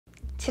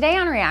Today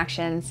on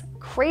Reactions,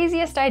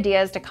 craziest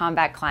ideas to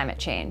combat climate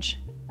change.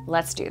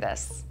 Let's do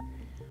this.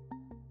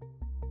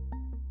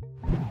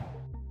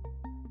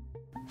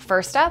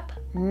 First up,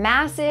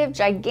 massive,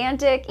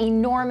 gigantic,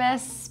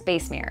 enormous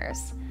space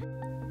mirrors.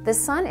 The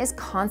sun is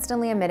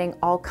constantly emitting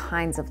all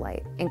kinds of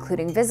light,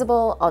 including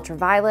visible,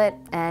 ultraviolet,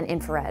 and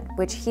infrared,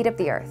 which heat up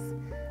the Earth.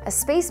 A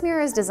space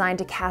mirror is designed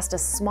to cast a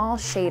small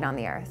shade on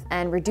the Earth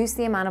and reduce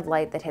the amount of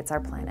light that hits our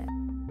planet.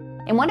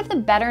 In one of the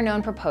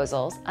better-known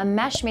proposals, a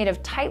mesh made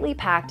of tightly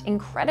packed,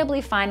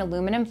 incredibly fine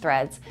aluminum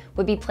threads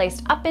would be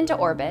placed up into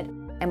orbit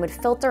and would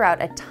filter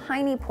out a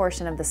tiny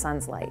portion of the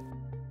sun's light.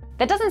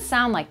 That doesn't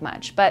sound like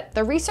much, but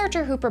the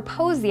researcher who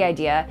proposed the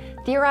idea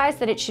theorized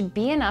that it should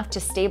be enough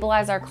to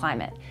stabilize our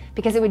climate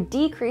because it would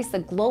decrease the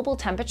global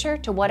temperature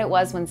to what it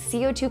was when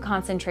CO2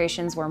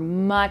 concentrations were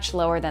much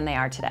lower than they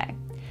are today.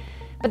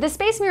 But the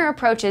space mirror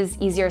approach is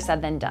easier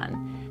said than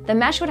done. The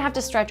mesh would have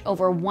to stretch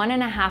over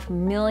 1.5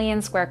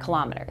 million square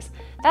kilometers.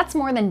 That's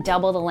more than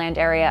double the land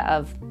area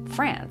of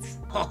France.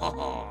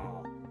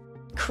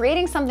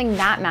 Creating something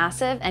that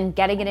massive and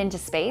getting it into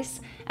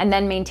space, and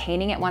then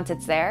maintaining it once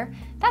it's there,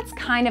 that's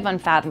kind of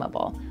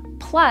unfathomable.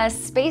 Plus,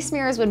 space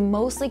mirrors would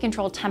mostly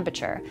control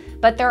temperature,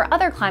 but there are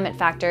other climate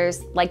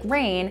factors, like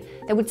rain,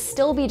 that would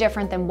still be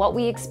different than what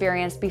we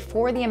experienced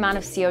before the amount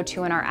of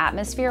CO2 in our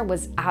atmosphere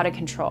was out of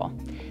control.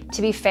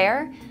 To be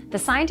fair, the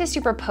scientists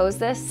who proposed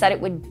this said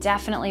it would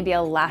definitely be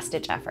a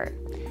last-ditch effort.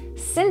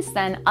 Since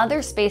then,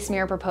 other space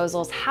mirror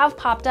proposals have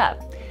popped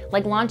up,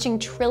 like launching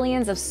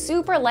trillions of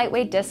super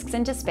lightweight disks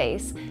into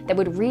space that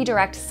would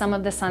redirect some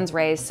of the sun's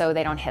rays so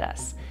they don't hit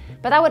us.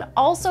 But that would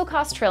also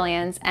cost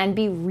trillions and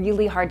be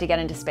really hard to get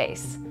into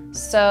space.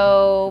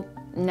 So,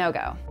 no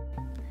go.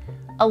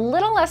 A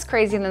little less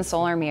crazy than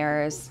solar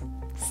mirrors,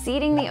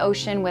 seeding the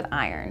ocean with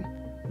iron.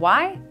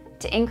 Why?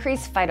 To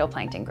increase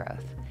phytoplankton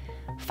growth.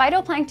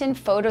 Phytoplankton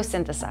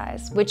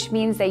photosynthesize, which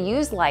means they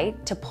use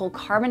light to pull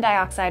carbon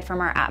dioxide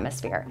from our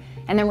atmosphere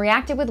and then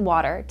react it with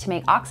water to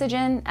make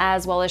oxygen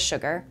as well as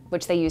sugar,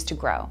 which they use to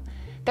grow.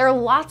 There are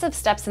lots of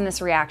steps in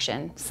this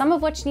reaction, some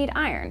of which need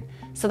iron.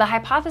 So the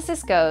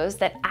hypothesis goes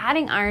that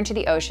adding iron to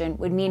the ocean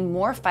would mean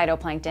more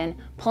phytoplankton,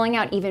 pulling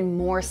out even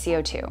more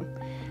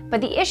CO2.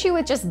 But the issue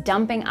with just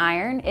dumping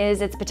iron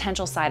is its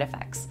potential side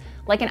effects,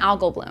 like an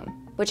algal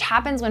bloom, which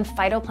happens when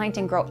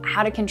phytoplankton grow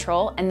out of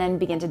control and then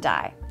begin to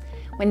die.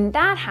 When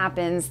that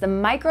happens, the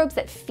microbes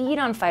that feed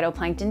on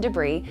phytoplankton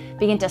debris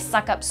begin to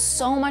suck up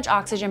so much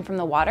oxygen from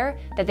the water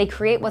that they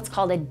create what's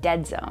called a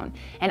dead zone,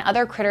 and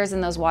other critters in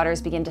those waters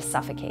begin to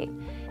suffocate.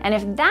 And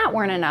if that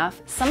weren't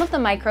enough, some of the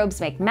microbes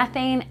make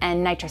methane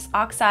and nitrous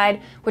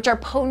oxide, which are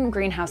potent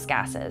greenhouse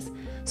gases.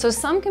 So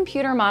some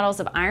computer models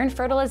of iron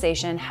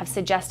fertilization have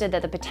suggested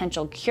that the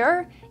potential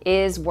cure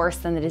is worse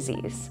than the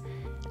disease.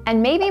 And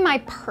maybe my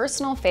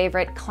personal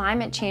favorite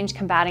climate change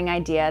combating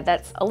idea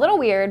that's a little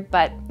weird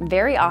but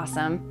very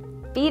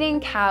awesome,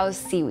 feeding cows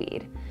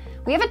seaweed.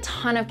 We have a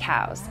ton of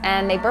cows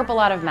and they burp a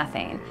lot of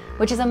methane,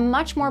 which is a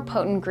much more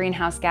potent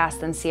greenhouse gas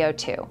than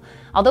CO2,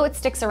 although it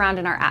sticks around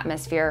in our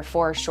atmosphere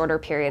for shorter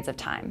periods of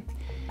time.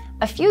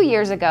 A few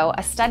years ago,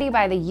 a study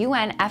by the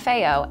UN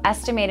FAO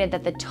estimated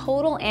that the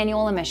total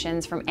annual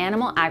emissions from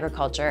animal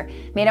agriculture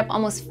made up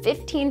almost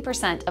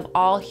 15% of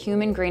all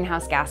human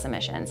greenhouse gas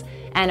emissions,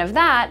 and of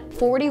that,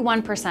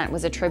 41%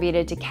 was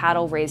attributed to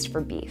cattle raised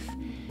for beef.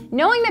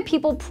 Knowing that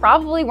people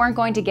probably weren't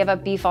going to give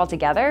up beef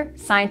altogether,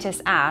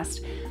 scientists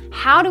asked,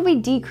 how do we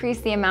decrease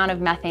the amount of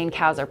methane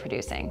cows are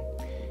producing?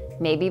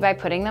 Maybe by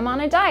putting them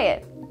on a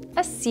diet,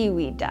 a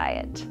seaweed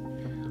diet.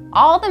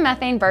 All the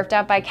methane burped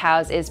out by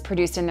cows is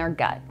produced in their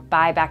gut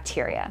by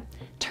bacteria.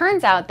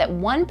 Turns out that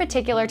one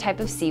particular type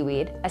of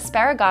seaweed,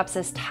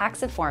 Asparagopsis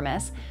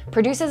taxiformis,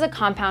 produces a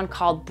compound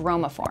called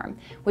bromoform,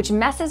 which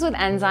messes with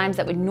enzymes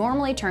that would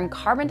normally turn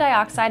carbon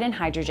dioxide and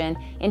hydrogen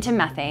into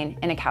methane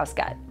in a cow's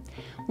gut.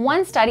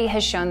 One study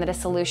has shown that a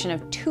solution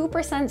of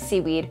 2%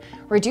 seaweed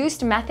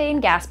reduced methane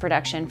gas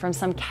production from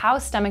some cow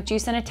stomach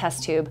juice in a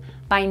test tube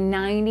by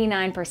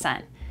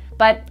 99%.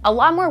 But a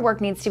lot more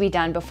work needs to be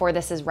done before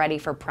this is ready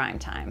for prime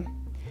time.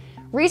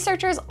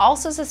 Researchers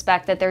also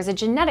suspect that there's a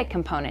genetic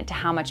component to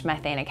how much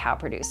methane a cow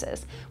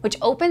produces, which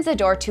opens the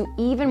door to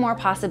even more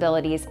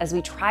possibilities as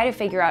we try to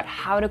figure out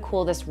how to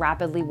cool this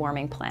rapidly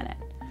warming planet.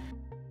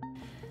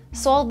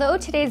 So although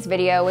today's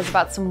video was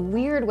about some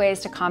weird ways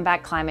to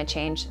combat climate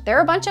change, there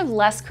are a bunch of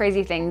less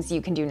crazy things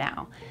you can do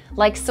now,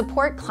 like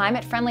support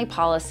climate-friendly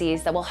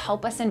policies that will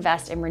help us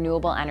invest in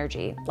renewable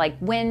energy, like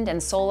wind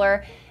and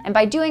solar, and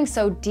by doing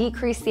so,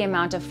 decrease the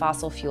amount of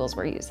fossil fuels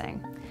we're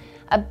using.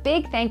 A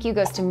big thank you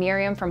goes to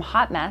Miriam from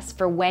Hot Mess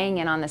for weighing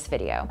in on this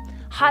video.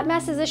 Hot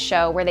Mess is a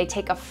show where they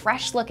take a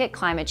fresh look at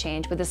climate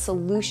change with a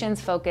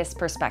solutions-focused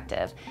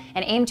perspective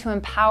and aim to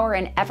empower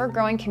an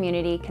ever-growing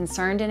community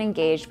concerned and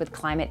engaged with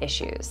climate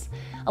issues.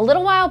 A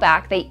little while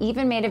back, they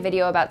even made a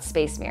video about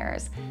space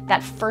mirrors,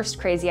 that first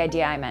crazy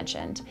idea I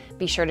mentioned.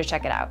 Be sure to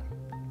check it out.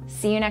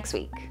 See you next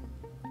week.